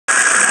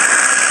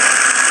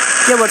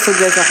Yeah, but so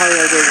जैसा how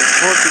you do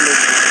hopefully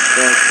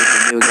that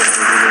you get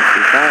to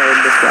free fire and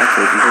this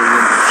actually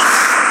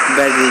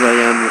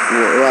battery on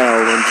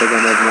while once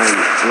again at my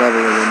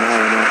level is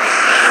high enough.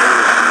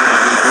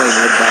 Playing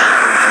with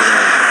that.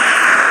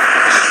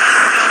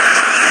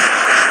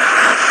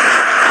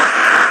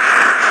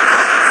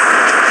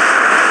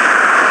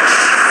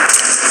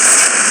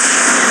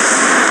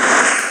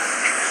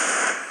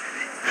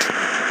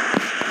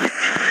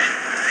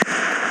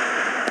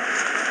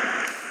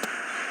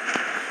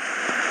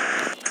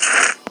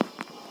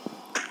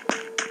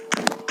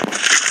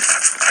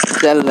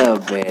 चलो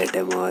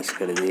बेटे मौज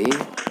कर दी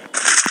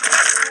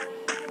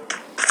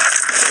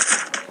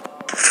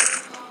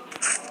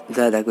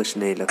ज़्यादा कुछ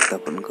नहीं लगता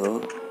अपन को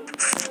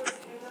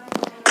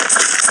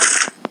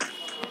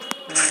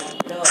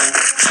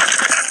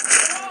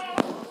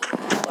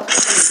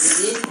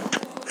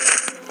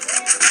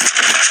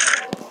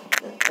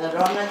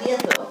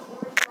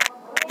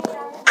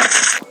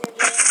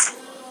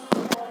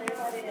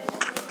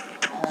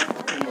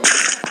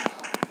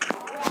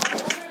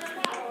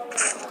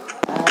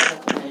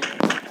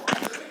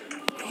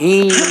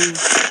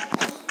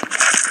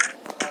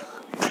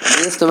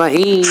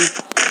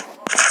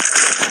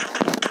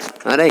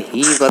अरे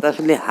ही कथा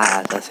শুনলে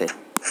হাত আছে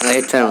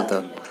এটার মতো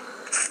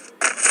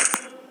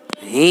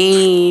হি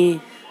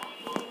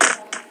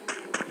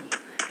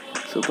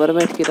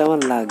সুপারম্যান কি তেমন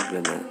লাগবে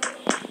না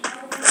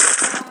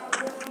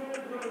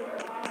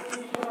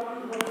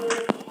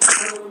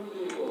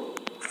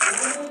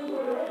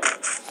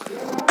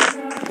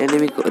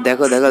enemy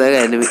देखो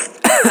enemy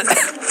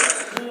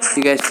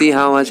you guys see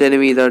how much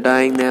enemies are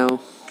dying now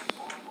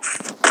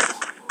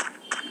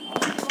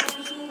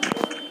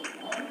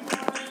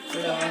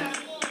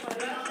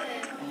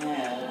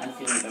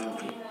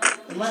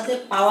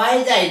পাওয়াই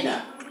যায় না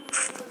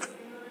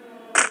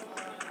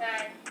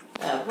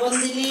ফোন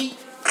দিলি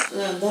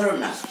ধরো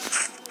না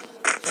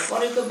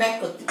পরে তো ব্যাক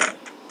করতে পারো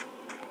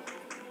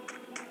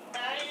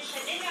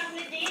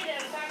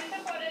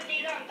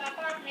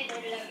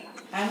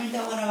আমি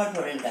তখন আবার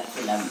ফোন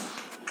ডাকছিলাম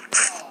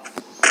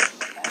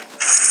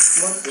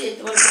বলতে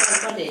তোমার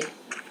পরে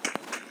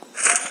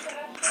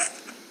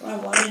তোমার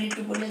বলের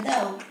একটু বলে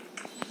দাও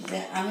যে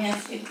আমি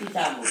আজকে একটু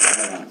যাবো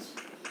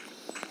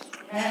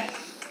হ্যাঁ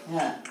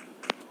হ্যাঁ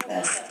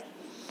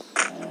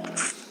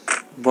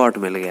बॉट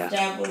मिल गया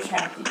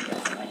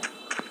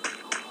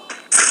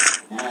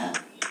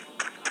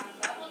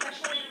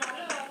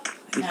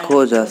खो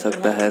जा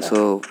सकता है सो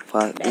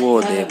वो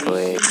देखो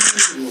एक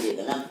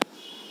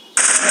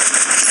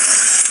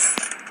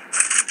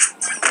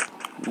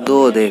 2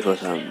 देखो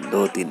साम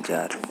 2 3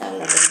 4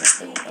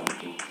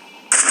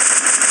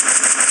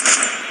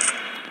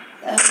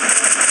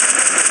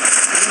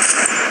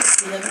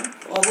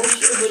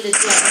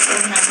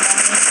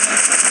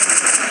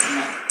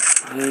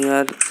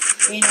 यार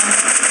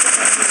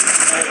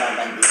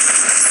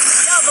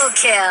double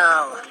kill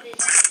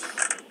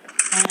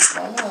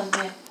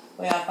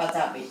कोई आप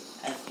पता भी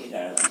अच्छी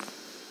तरह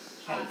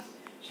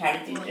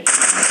 3:30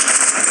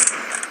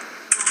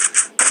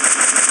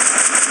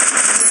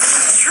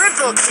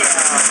 triple kill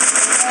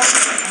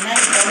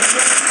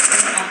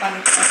अपन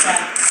अच्छा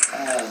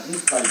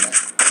यूज कर दो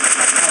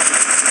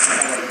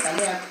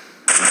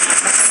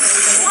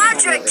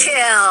quadra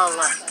kill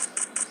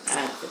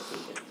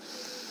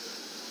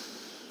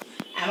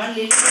আমার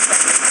লিলি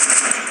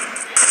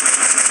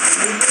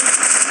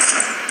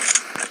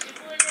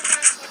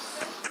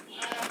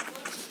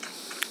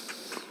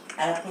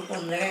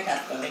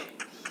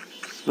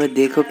मैं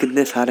देखो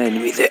कितने सारे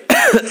एनिमीज है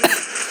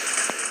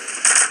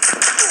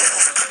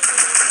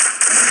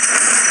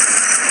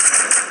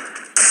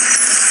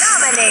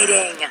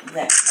dominating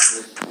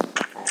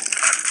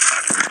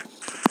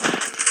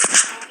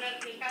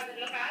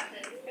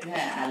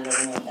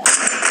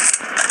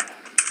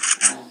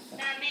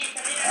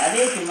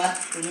अरे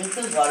তুমি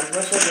তো গল্প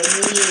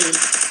শোনি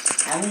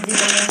আমি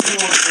জীবনে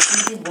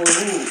তো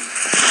বহু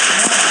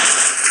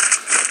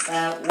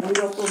ওই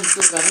রকম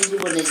তো আমি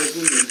জীবনে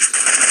দেখিনি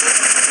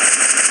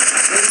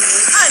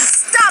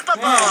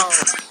unstoppable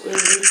ওই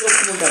চোখ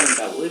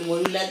মোটা ওই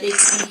মহিলা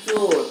দেখছি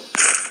চোর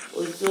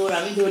ওই চোর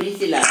আমি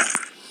ধরেছিলাম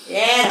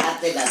এর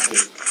হাতে কাছে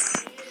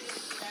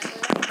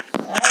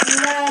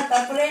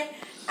তারপরে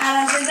আর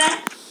আসে না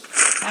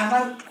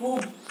আমার খুব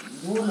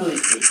ভুল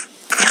হয়েছে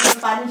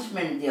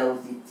পানিশমেন্ট দেওয়া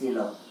উচিত ছিল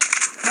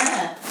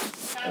হ্যাঁ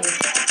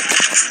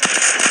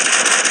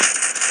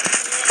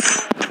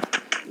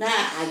না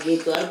আগে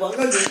তো আর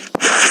বলো নি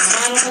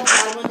আমার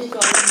তার মধ্যে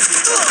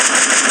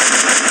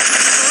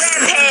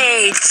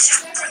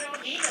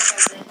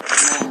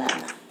না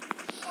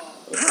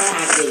ওটা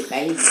আগে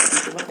কাহিনী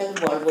তোমার কাছে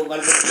গল্প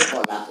করে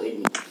বলা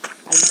হয়নি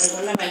আমি তো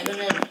বললাম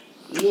একজনের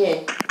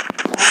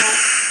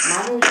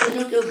মানুষ যেন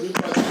কেউ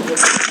বিপদ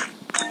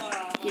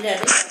কিরা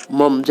রে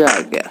मम जा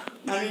गया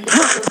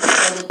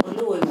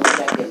ওই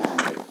মহিলাকে না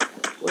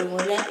ওই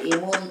মহিলা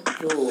এমন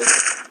চোর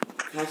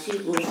খাসির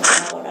গোশত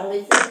করা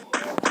হয়েছে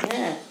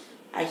হ্যাঁ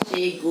আর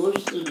সেই গোশ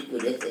চুরি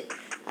করেছে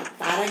আর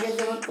তার আগে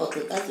যেমন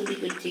কতটা চুরি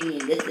করে ঠিক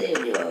নিয়েছে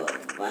ওরে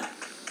বাবা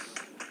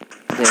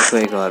देखो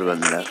एक और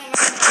बंदा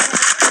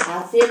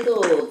আছে তো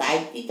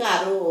দায়িত্বই তো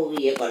আরো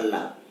ইয়ে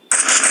করলাম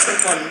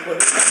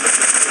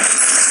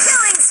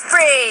Killing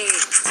spree.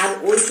 আর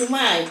ওই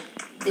সময়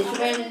যে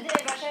সময়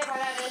বাসায়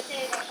ভাড়া রয়েছে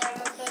বাসার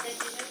মধ্যে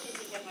দেখি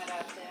সিসি ক্যামেরা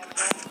আছে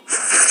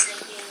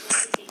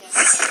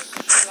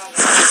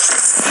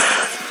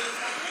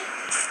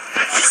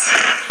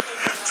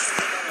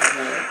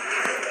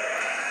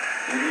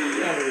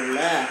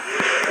আল্লাহ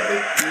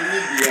কি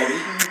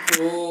ডিয়ারিং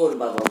তোর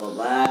বাবা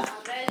বাবা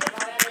আমরা এই যে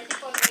ভাড়া রয়েছি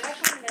কলকাতা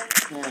শুনলেন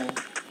হ্যাঁ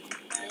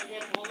এই যে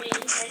ভূমি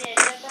এই যে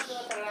একটা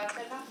দোতলা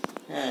আছে না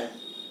হ্যাঁ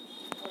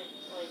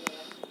ওই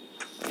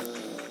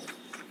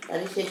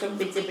তাহলে সেসব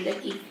বেঁচে পেলে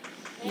কি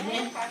কিনে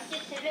কালকে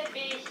ছেলে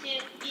বেশি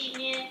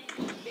কিনে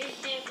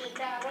বেশি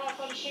আরো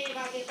এখন সেই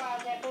ভাগে পাওয়া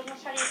যায় কোনো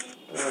শাড়ি নেই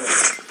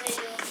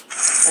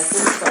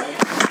এখন করে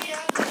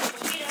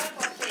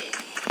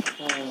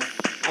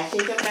আর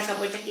সেসব টাকা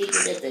পয়সা কি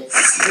করেছে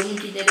জমি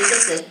কিনে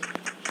রেখেছে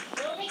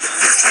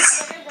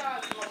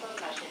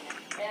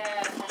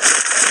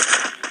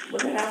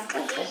বলে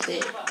রাস্তার সাথে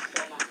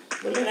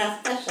বলে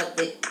রাস্তার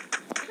সাথে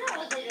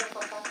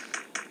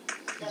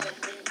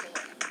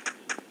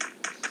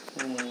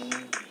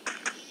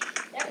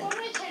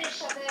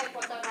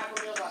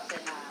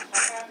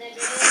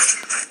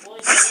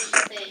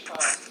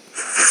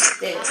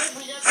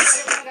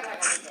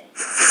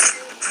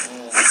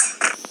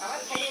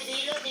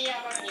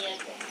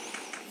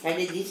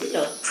সাইডে দিয়েছিল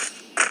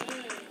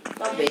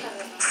কবে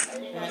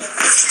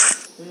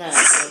না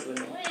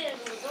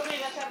জমি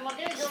বেচার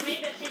মধ্যে জমি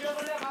বেচিল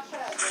বলে আমার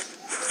সারা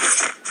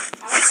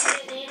আবার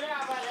ছেড়ে দিল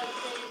আবার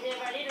যে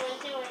বাড়ি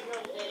রয়েছে ওই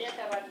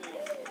এরিয়াতে আবার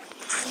নিয়ে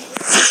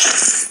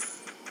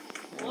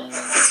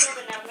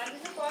আপনার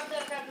কিছু করার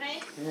দরকার নেই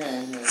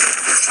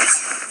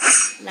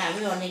না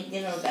আমি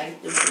অনেকদিন ওর গাড়ি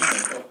তুলছি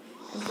তো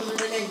কোনো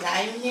জায়গায়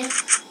যাইনি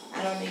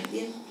আর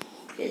অনেকদিন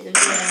সেই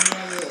জন্য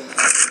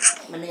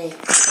মানে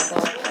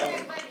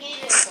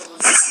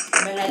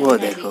वो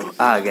देखो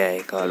आ गया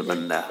एक और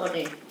बंदा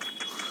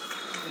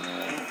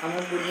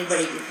আমার বুড়ির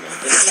বাড়ি গেছিলাম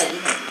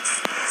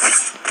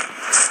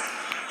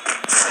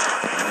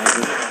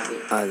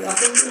आ जा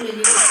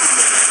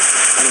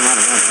मार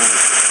मार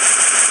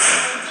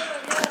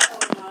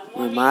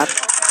मार मार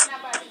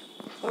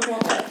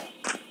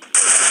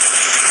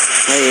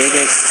एक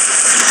एक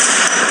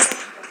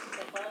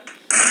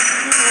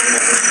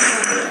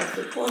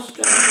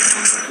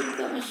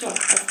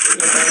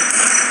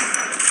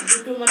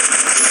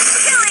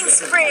Killing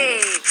spree.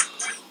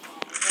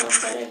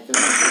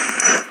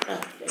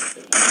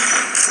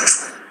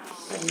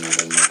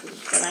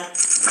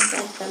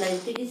 রাস্তায়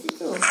উঠে গেছি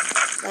তো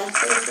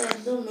রাস্তায় তো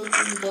একদম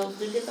নতুন দশ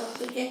দিকে তখন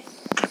থেকে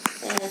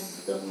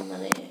একদম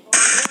মানে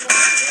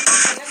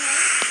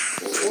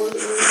ওই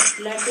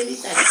ফ্ল্যাটেরই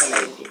 4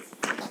 তলায় উঠেছি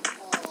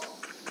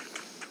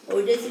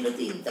ওইটা ছিল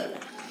 3 তলা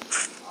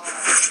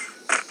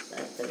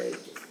 4 তলায়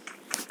উঠেছি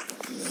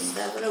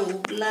তারপরে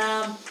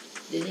উঠলাম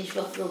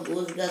জিনিসপত্র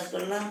গোছ গাছ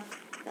করলাম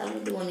তার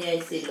মধ্যে মনে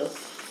আসছিল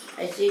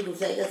এসে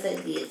গুছাই গাছাই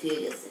দিয়ে থুয়ে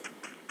গেছে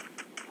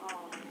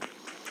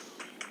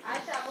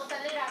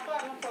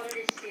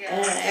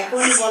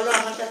এখনই বলো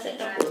আমার কাছে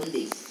একটা ফোন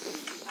দিই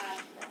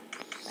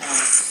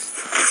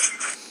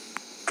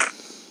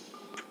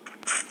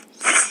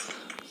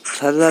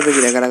সাথে যাবে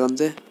কিনা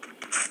কারাগঞ্জে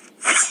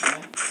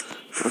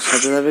ওর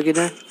সাথে যাবে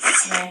কিনা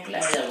একলা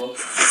যাবো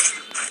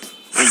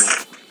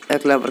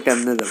একলা আবার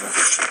কেমনে যাবে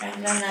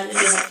একলা না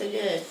গেলে হাতে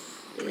যে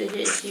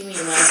সিমি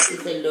মাছ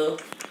দিছিল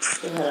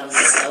সে হারাম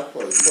দাদা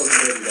ফোন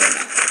ধরল না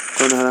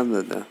কোন হারাম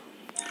দাদা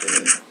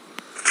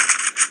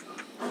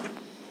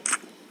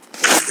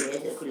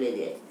খুলে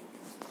দিয়ে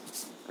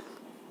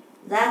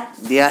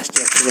দিয়ে আসছি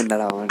 1 সেকেন্ড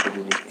দাঁড়াও আমার একটা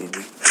জিনিস দিয়ে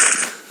দিই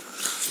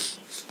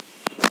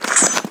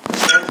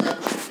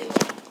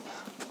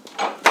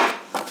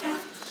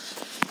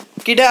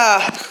কিডা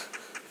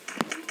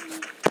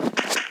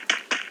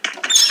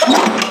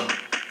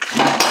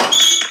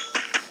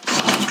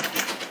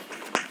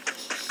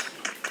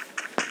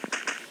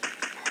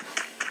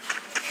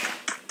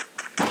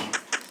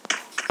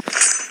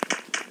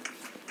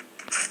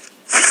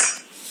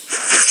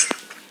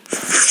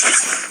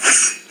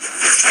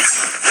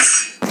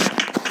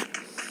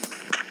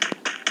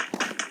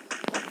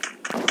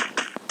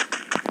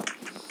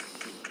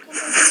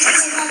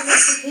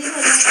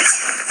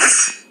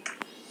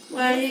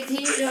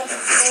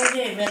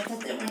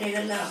ব্যথাতে মরে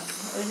গেলাম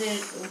ওই যে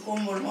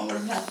কম্বল মঙ্গল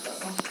ভাত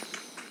তখন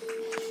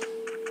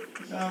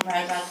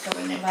ভাই ভাত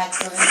খাবে না ভাত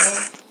খাবে না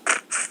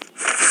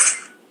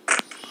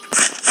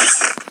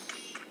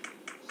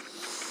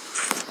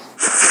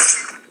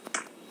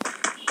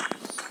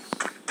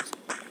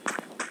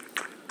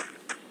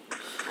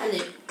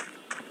আরে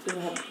তুই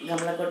ভাত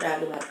গামলা করে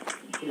আগে ভাত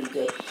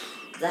খুলতে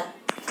যা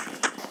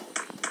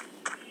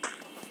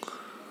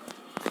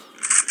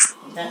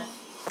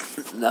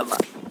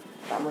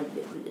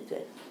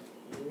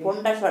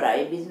কোনটা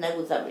সরাই বিছনা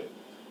গুছাবে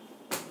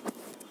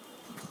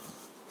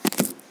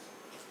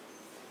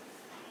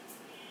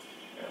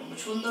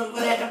সুন্দর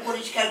করে একটা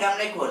পরিষ্কার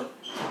গামলায় খোল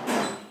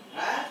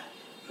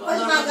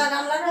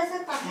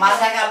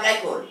মাজা গামলায়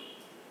খোল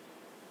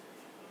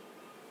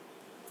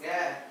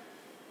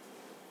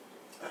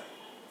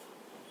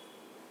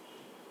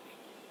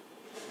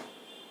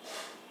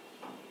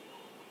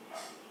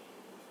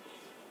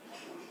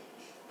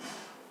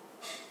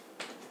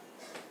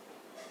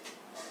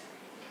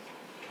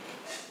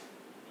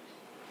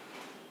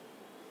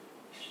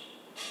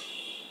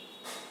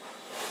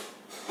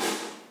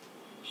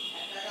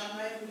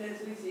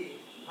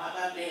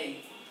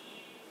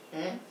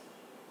হ্যাঁ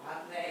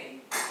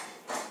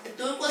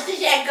তুই করছিস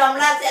এক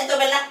গামলা আছে এত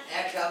বেলা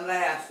এক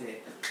গামলায় আছে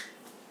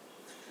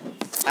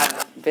আর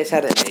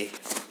প্রেসারে নেই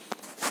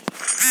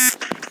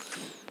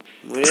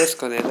मुझे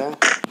कोने का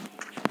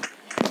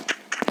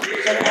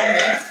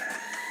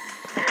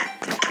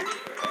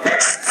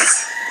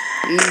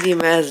इजी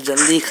मैच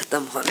जल्दी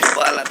खत्म होने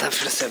वाला था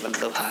फिर से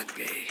बंदे भाग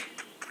गए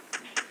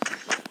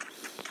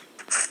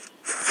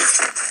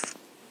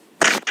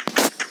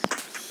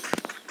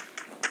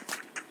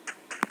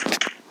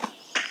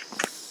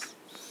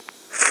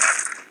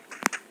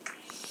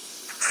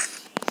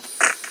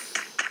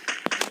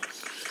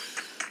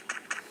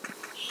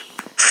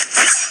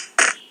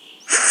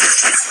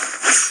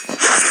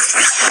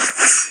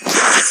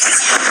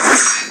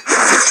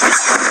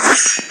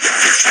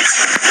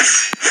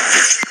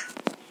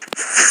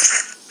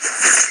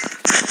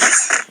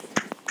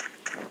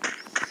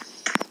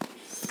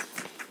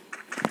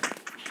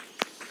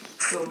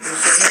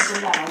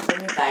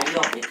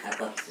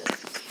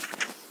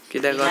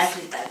किधर का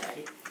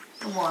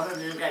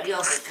মরণের গাড়ি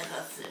অপেক্ষা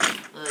করছে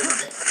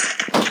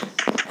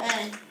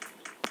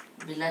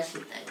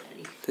বিলাসিতা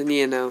গাড়ি तो नहीं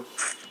है ना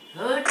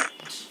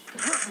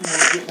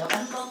মুরগি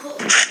দোকান কখন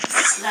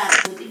রাত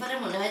হতে পারে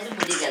মনে হয় যে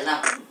মরে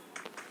গেলাম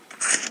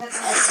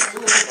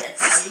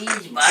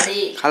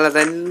खाला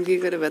जानिन की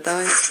करे बेता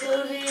है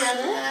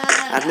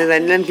আপনি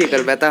জানেন কি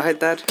করে বেতা হয়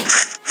তার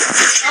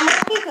আমরা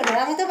কি করি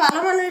আমি তো ভালো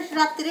মানুষ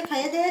রাত্রে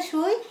খাইয়ে দিয়ে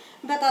শুই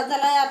বেতা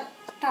জ্বালায় আর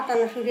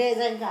টাটানো শুরু হয়ে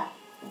যায় গা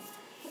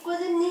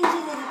কোদিন নিজে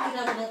নিজে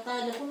কিরাম বেতা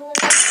হলে কোনো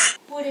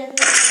পড়ে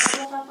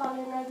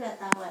পালে না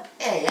বেতা হয়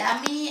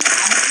আমি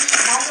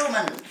ভালো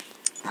মানুষ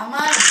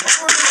আমার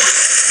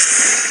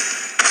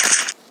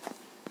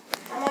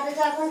আমাদের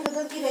এখন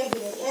শুধু গিরে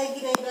গিরে এই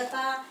গিরে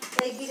বেতা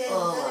এই গিরে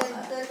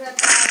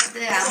বেতা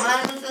আমার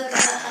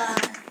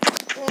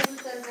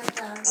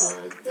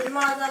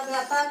মাজা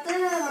বেতাতে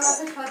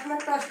আমাদের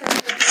সবসময় কষ্ট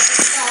হচ্ছে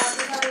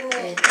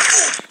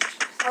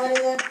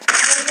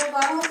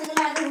গরম হতে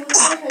গেলে আগে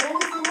হুড়ে ফেলে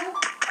দিচ্ছি না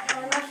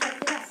আমার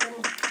শক্তি আছে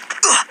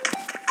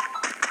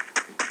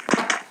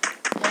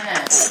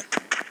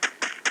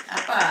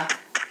আপা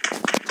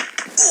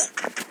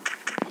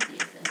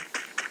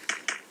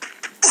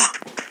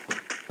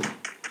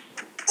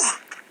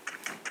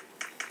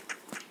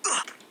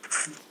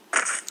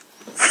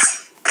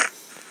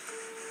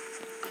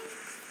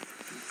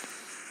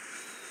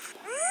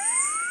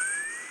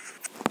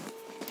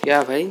क्या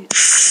भाई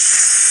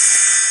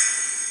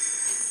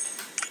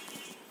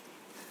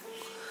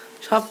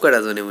সব করা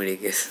জনে মরে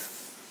গেছে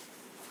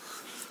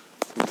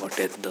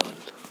বটের দল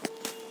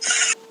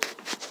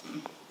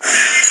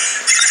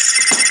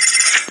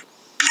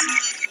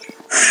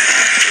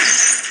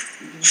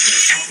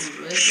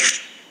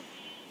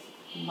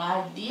মার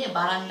দিয়ে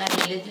বারান্দা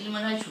মেলে দিলে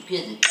মনে হয়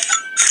শুকিয়ে যেত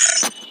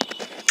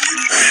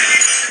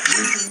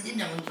 2-3 দিন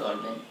এমন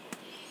চলবে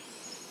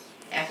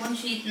এখন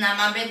শীত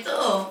নামাবে তো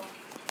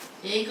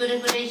এই করে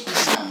করে শীত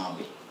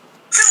নামাবে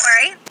Don't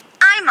worry,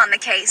 I'm on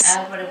the case.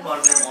 তারপরে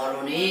পড়বে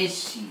মরণের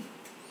শীত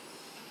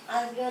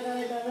আজকে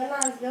হয়ে যাবে না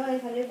আজকে হয়ে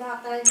খালি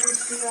বাতাস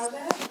বৃষ্টি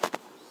হবে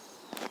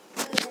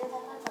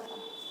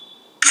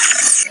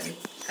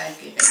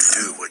কালকে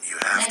Do what you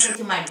have to.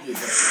 কালকে মার দিয়ে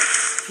দেবে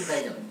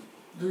শুকাই যাবে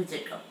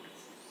 2-4 cup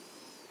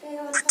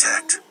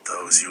Protect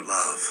those you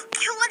love.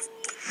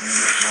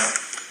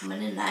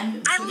 মানে নাম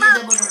শুকিয়ে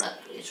দেবো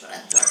রাত্রে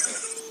সরাতে হবে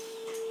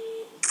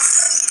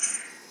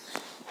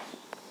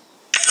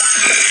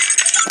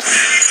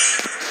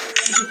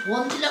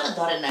ফোন দিলে আবার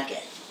ধরে না কে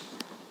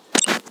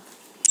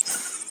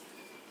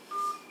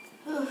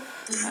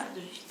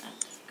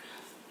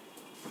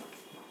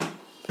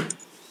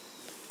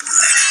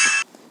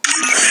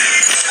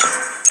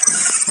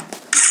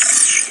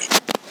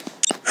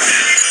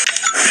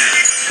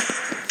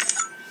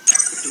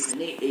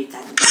এই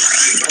থাকবে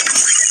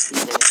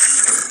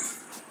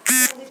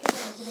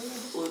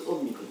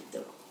অমনি করতে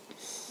হবে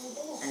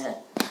হ্যাঁ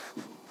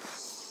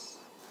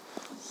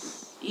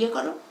ইয়ে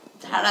করো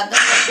ঝাড়া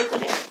দাও বন্ধ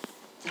করে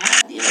ঝাড়া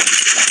দিয়ে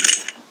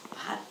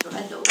ভাত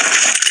তোলা দাও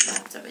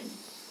ভাত যাবে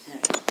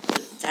হ্যাঁ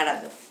ঝাড়া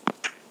দাও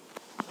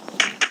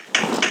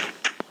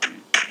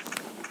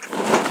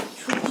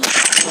শুধু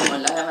সময়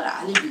লাগে আমার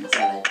আলি বিল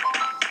চালায়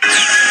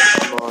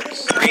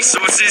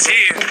Resources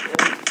here.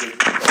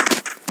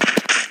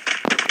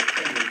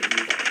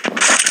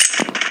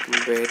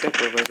 बेटा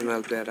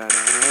प्रोफेशनल प्लेयर आ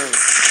रहा है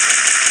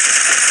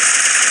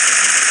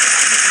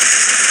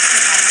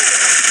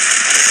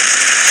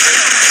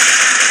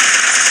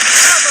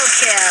Double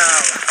kill.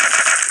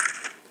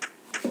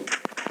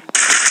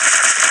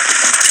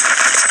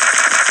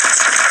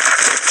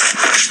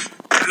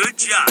 Good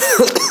job.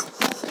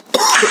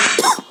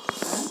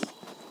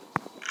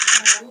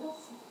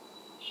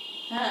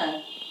 হ্যাঁ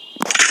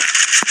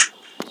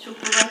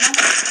শুক্রবার না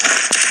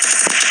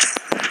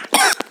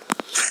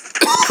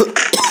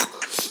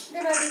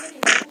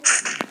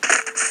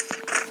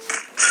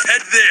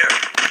Head there.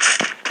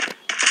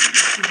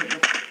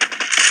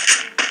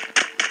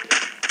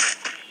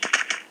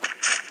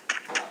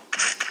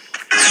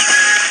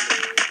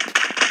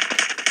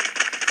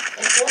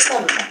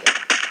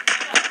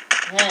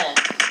 হ্যাঁ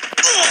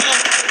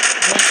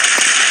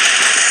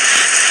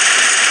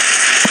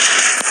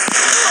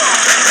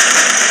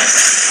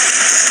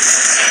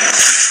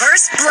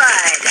First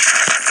blood.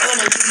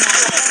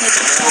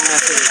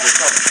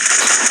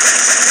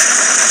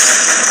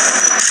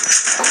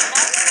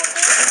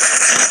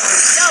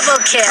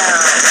 Double kill.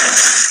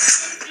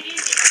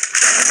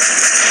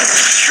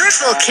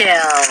 Triple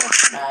kill.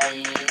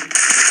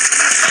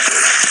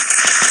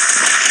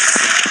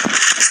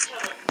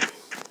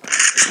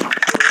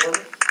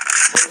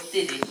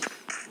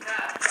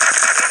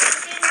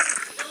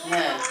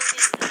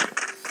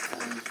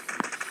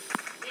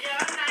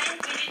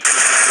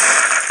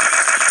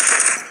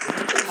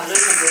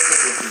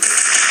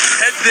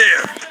 Head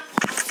there.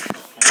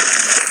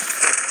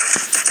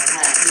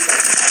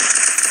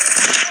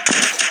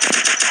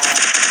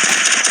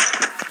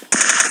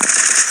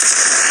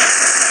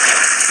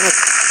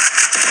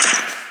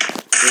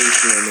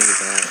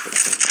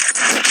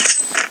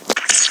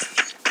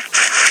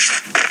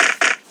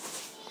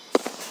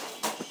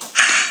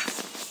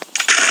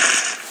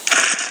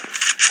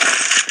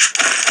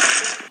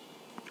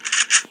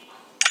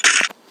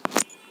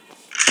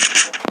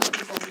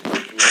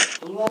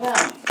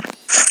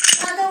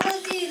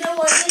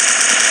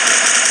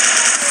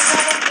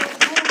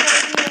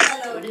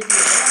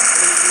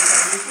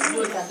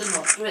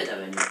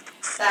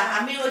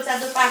 আমি ওই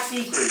চাদর পাশি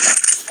করি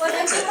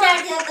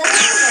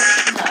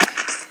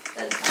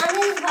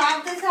আমি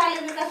ভাবতে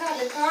চাইলে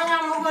খালে তোমার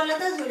আম্মু বলে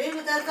তো ঝুড়ির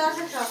ভিতরে তো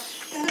আছে সব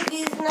কিন্তু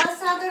বিজনেস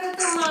চাদরে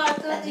তো মা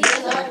তো দিয়ে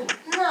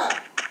না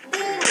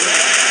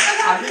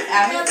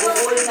আমি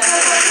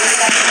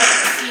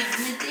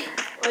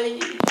ওই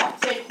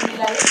সেট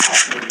মিলাই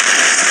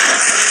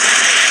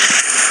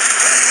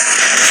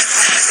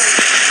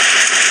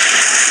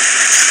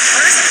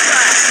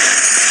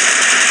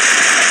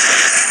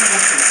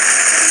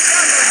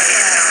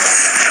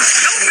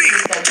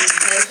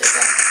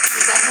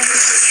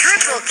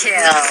Triple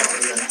kill.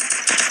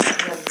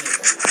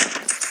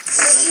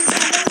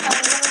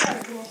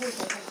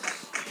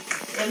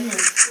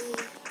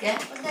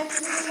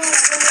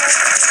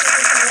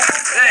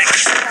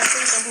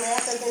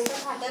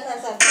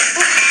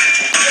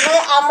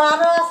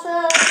 আমারও আছে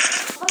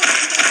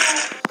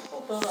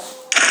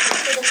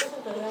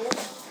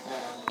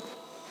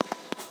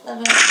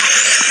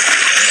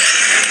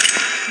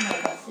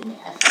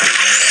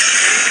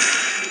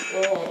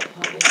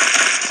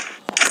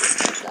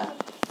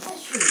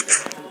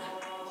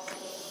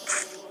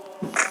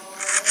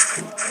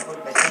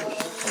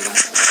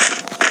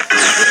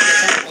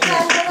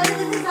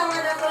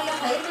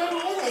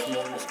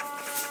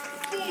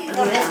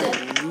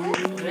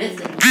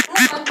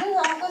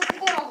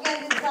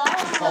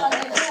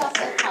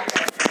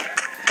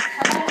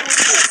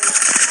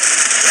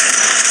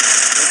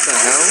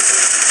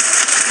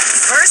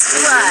First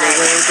blood.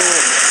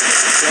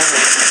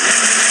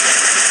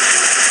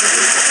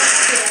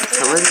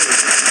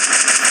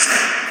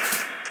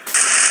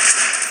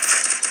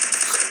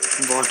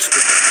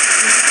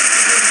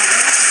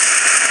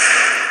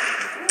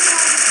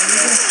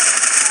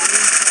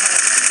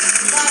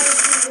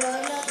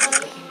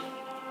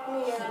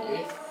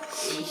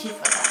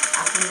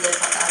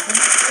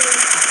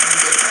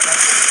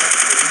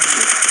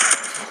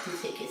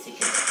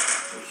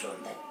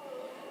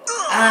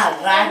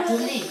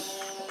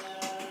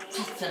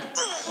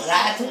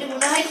 রাধুলি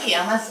মনে হয় কি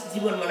আমার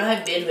জীবন মনে হয়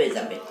বের হয়ে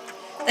যাবে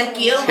তা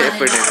কেউ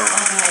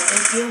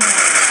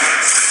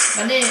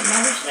মানে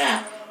মানুষরা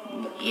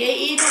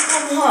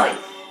এইরকম হয়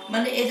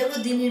মানে এরকম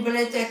দিনের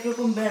বেলায় তো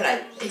একরকম বেড়ায়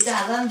এই যে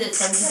আজান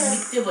দিচ্ছে আমি যদি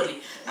মিথ্যে বলি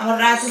আমার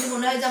রাধুলি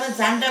মনে হয় যে আমার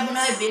জানটা মনে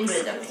হয় বের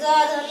হয়ে যাবে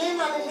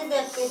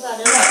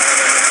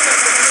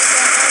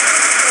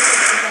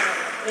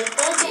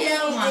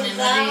মানে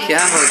না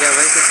क्या हो गया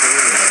भाई कुछ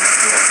समझ नहीं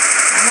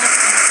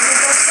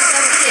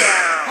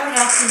আমার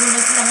রাত্রি মনে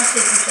হচ্ছিল আমার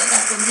সেতুর সাথে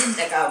কোন দিন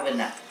দেখা হবে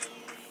না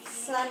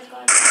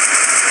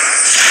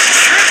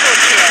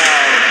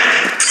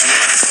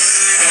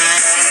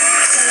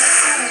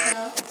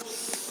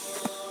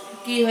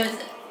কি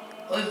হয়েছে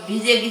ওই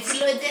ভিজে গেছিল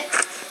ওই যে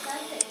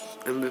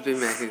एमबीपी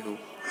मैं ही हूं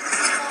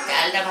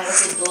কালটা ভালো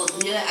করে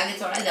ধুয়ে আগে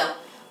চড়াই দাও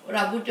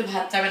ওরা বুটে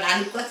ভাত খাবে না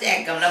আলু কাছে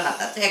এক গামলা ভাত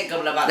আছে এক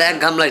গামলা ভাত এক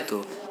গামলাই তো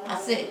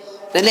আছে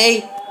नहीं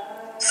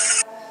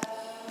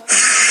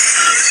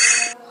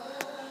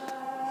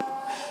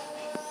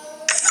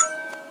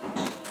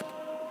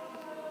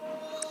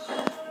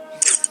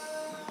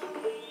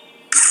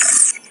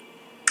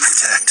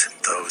Protect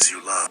those you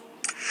love.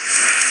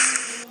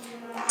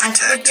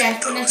 আজকে কি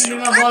একটা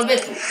সিনেমা বলবে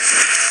তো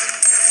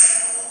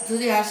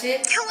যদি আসে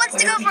Who wants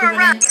to go for a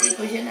run?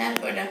 Question আর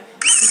কয়টা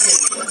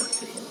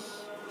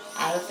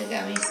আর থেকে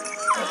আমি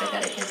কত টাকা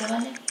রেখে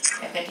যাবানে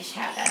একটি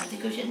শাক আনতে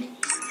কোশ্চেন নি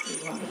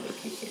 2 ঘন্টা করে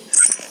খেয়েছি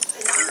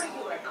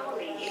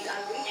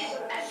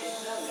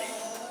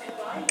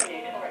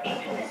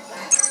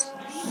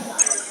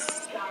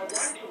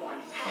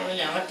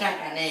এমনি আমার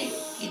টাকা নেই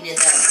কিনে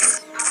দাও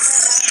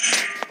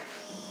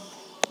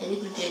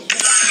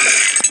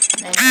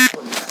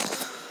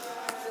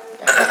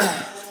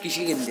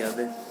किसी के नहीं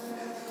आते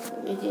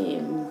এই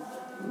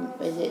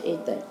যে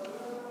এইটাই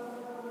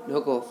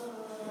ঢোকো।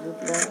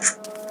 ঢুকলো।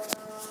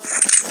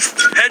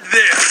 Head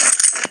there.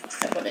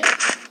 তারপরে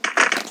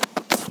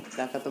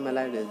টাকা তো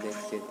মেলায়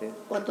দেখছি এতে।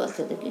 কত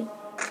আছে দেখি?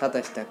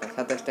 27 টাকা।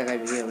 27 টাকায়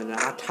বিয়ে হবে না।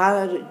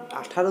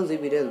 18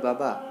 জিবি রে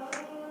বাবা।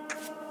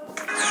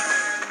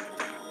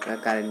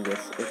 কারেন্ট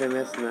গ্যাস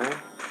এসএমএস না,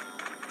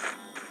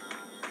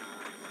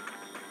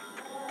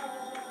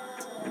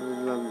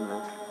 বুঝলাম না।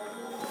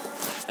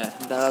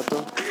 দাঁড়াও তো,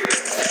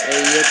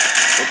 এই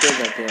এতে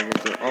যাতে হবে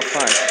তো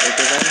অফার,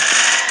 এতে যান।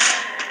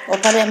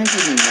 অফারে আমি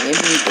কিনি না,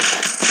 এমনি কিনবো।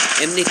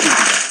 এমনি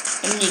কিনবা?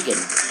 এমনি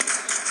কিনবো।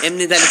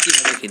 এমনি তাহলে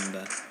কিভাবে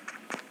কিনবা?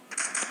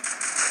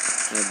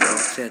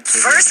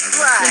 First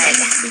blood.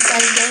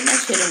 বিকাশ দেয় না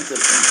সেরকম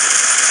করবো না।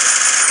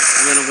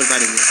 আমি এরকম করে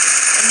পারি না।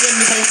 আমি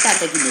এমনি খালি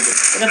টাকা কিনে দেবো,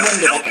 ওটা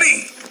বন্ধ Help রাখা। me.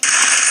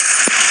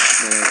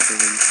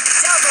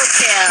 Double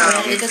kill.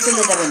 এটা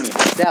চলে যাবে না।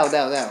 দাও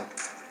দাও দাও।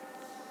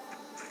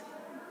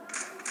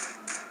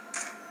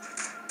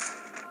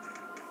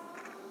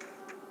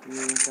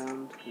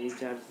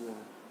 রিচার্জ না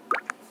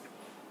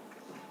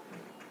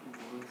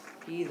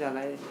কি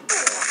জ্বালায়।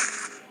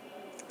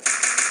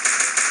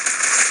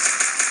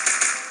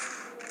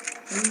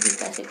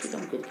 বিকাশে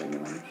কিরম করে কেন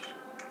মানুষ?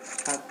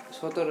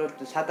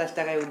 27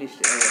 টাকায় 19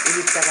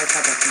 টাকায়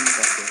 27 মিনিট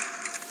আছে।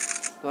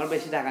 তোমার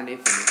বেশি টাকা নেই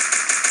ফোনে।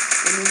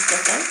 19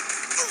 টাকায়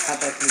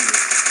 27 মিনিট।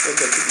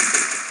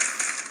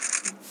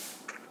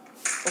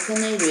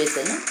 ওখানেই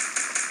রয়েছে না?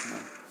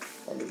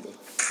 তাহলে দেখ।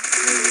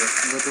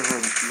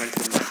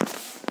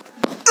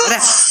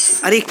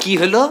 আরে কি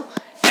হলো?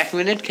 1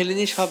 মিনিট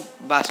খেলিনি সব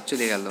বাস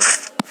চলে গেল।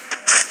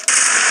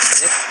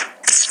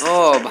 ও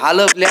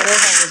ভালো প্লেয়ারের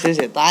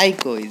শেষে তাই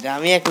কই যে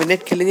আমি 1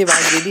 মিনিট খেলিনি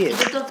বাস দিয়ে।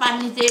 এটা তো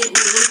পানিতে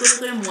উড়ে করে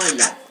করে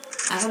ময়লা,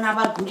 এখন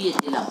আবার ঘুরিয়ে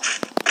দিলাম।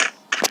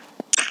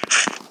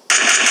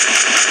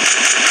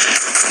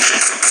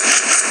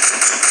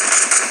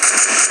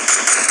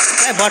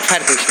 বট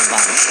ফায়ার করছে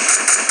বাস।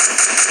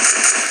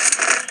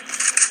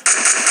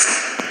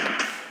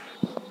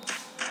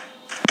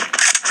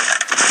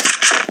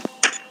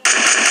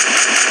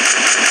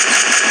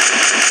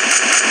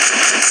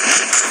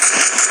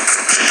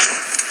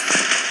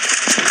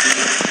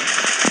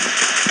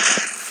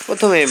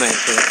 প্রথমে ম্যাচ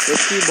খেলছে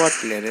কি বট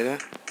প্লেয়ার এরা।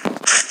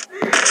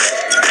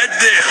 Head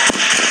there.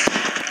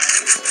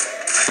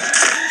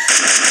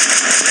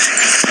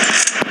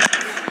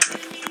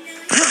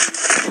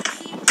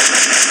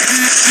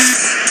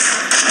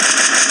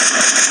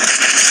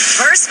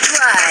 First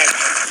blood.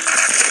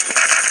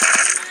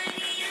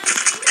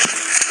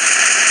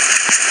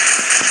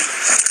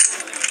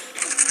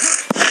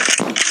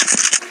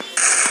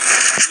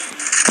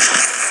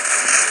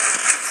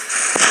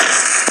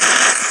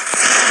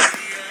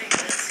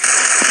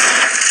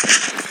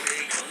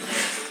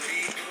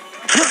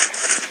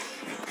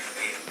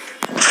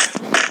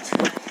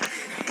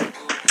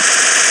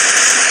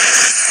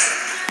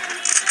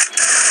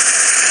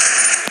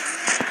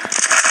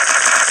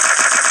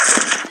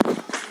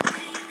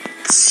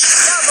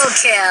 Double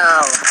kill.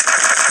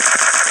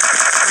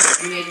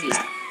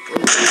 মেঘলা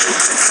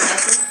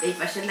এই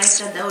পাশে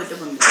লাইটটা দাও, ওইটা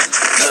বন্ধ করো।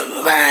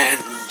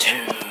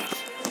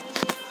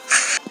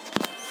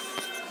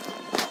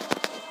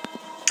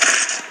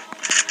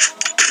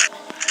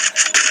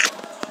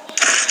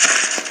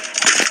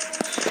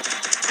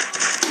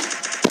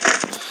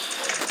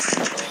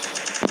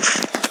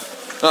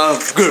 I'm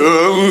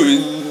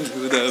going to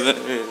the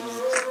land.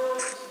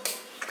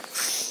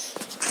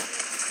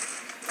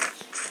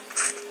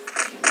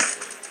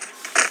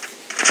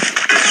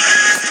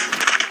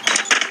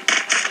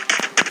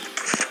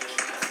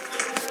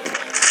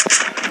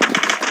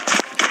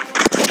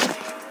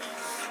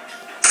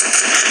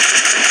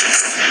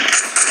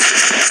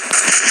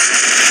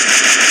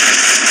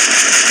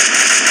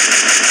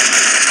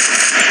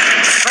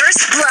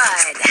 First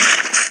blood.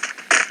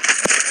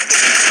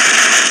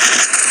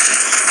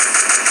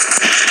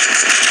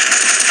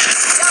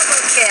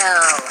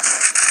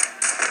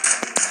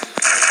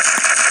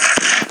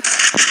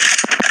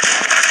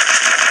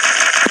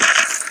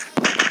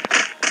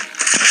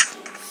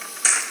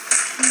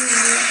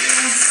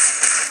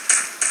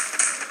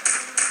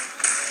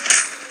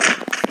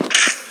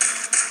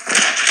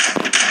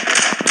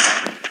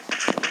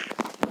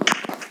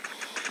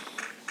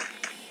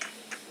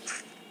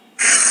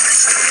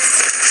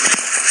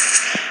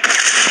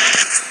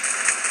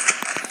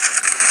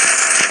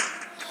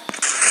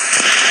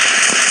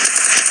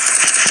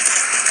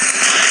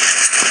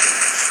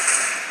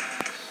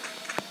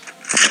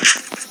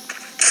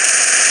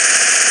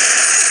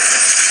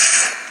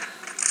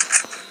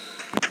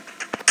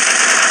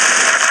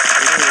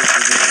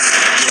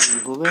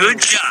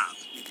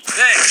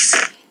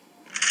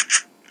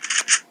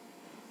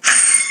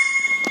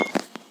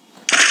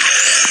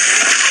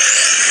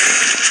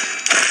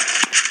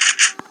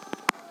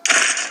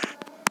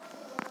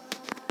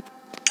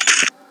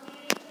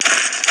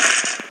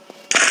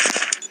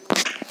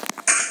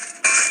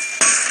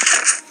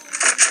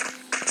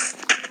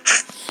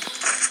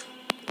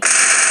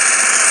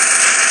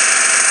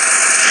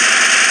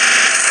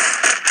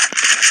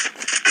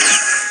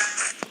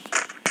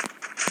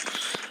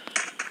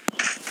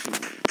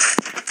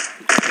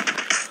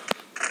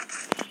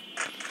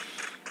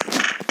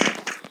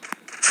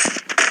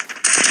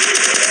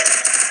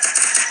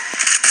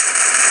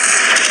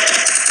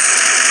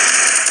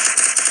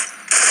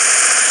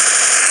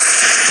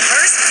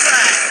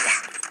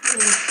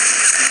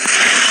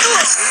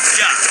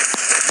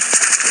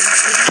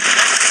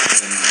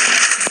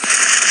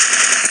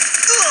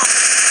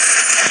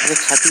 अरे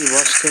खाती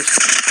वॉश कर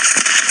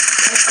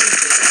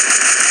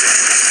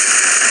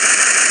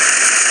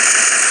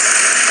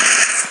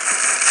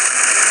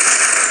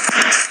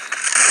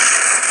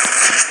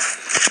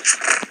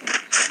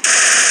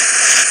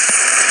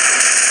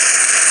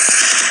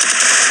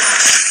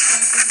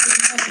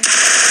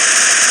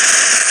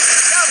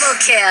Double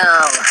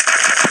kill.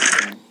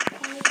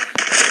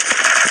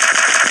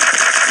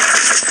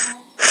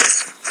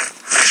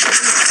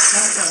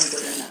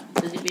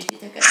 যদি বেশি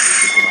থাকে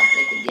বেশি তোমার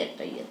থেকে দিয়ে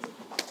একটাই আছে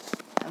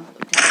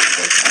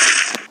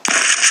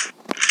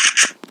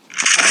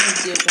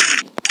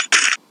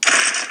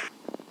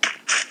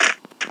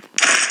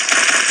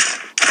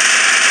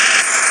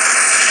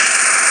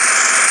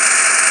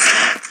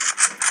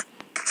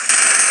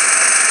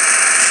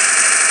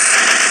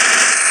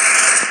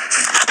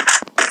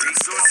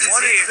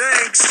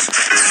Thanks.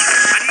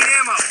 I need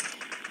ammo.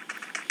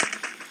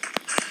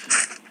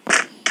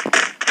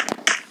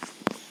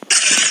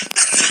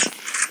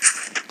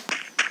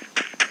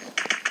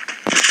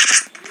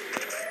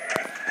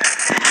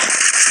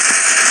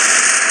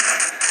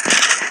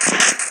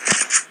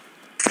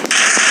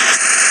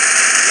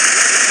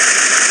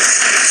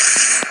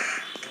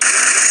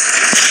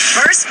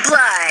 First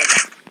blood.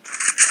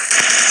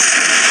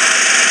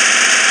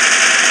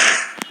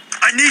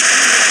 I need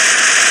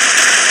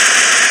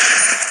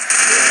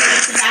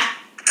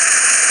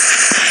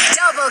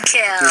Double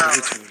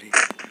kill.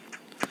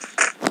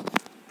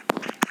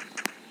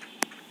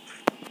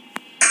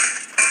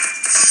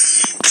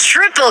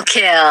 Triple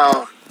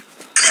kill.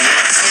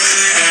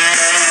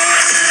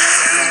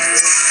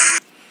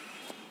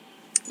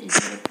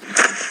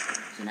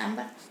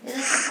 Number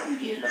এরা কোন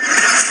দিয়ে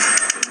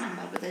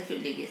নাম্বার কোথায়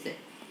চলে গেছে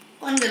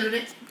কোন গেল রে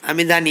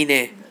আমি জানি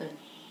নে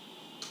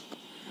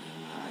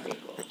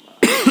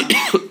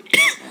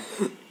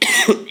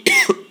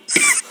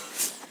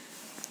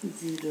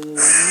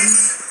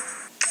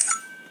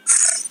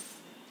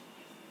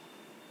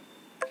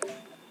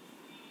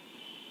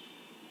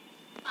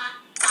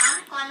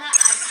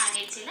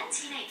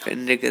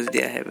फ्रेंड रिक्वेस्ट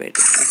दिया है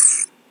बेटे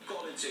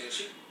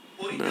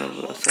ना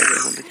भरोसा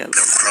देखो तो चल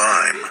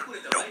prime.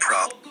 No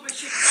problem.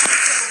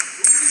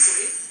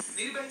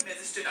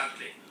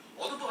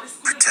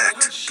 Protect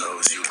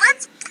those you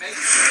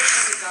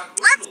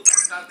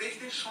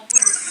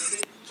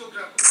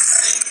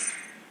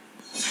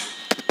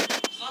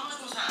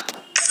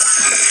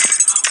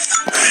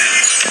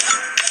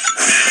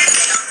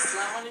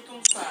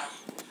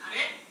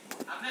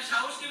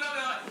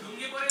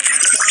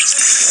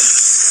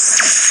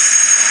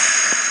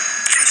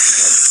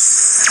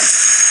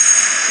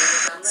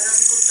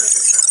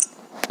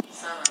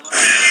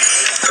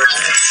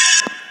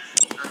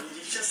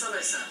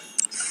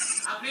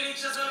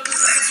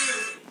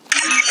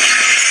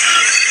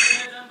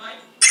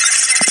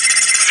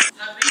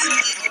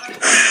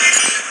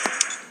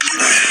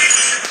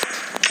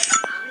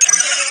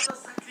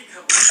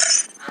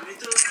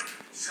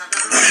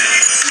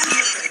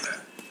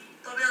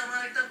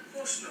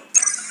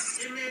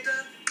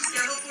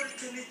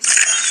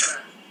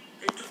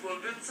একটু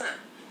বলবেন স্যার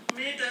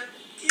মেয়েটা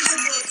কি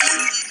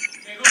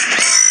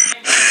বলছে